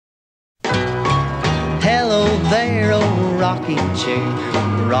there, old rocking chair,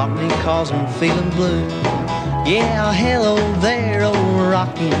 rock me 'cause I'm feeling blue. Yeah, hello there, old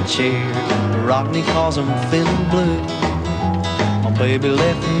rocking chair, rock me 'cause I'm feeling blue. My baby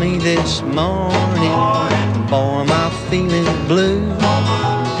left me this morning, boy am I feeling blue.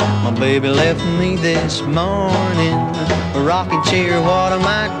 My baby left me this morning, rocking chair, what am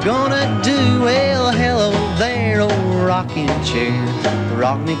I gonna do? Well, hello there, old rocking chair,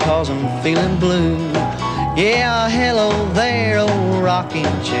 rock me 'cause I'm feeling blue. Yeah, hello there, old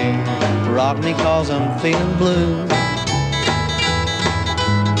rocking chair, rock me 'cause I'm feeling blue.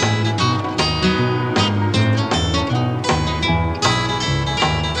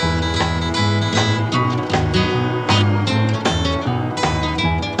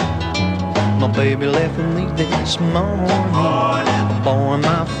 My baby left me this morning, boy am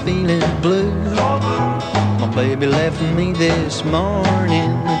I feeling blue. My baby left me this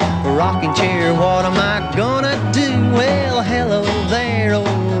morning, rocking chair, what am I gonna do? Well, hello there,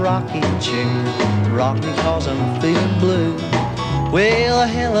 old rocking chair, rock me 'cause I'm feeling blue. Well,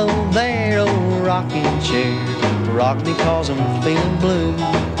 hello there, old rocking chair, rock me 'cause I'm feeling blue.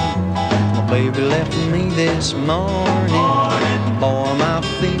 My baby left me this morning, boy am I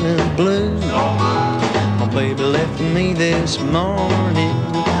feeling blue. My baby left me this morning,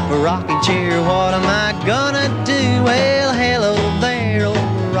 rocking chair, what am I gonna do? Well, hello there,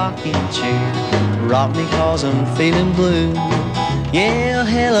 old rocking chair, rock me 'cause I'm feeling blue. Yeah,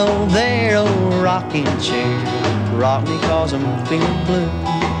 hello there, old rocking chair, rock me 'cause I'm feeling blue.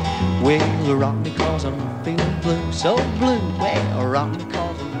 Well, rock me 'cause I'm feeling blue, so blue. Well, rock me 'cause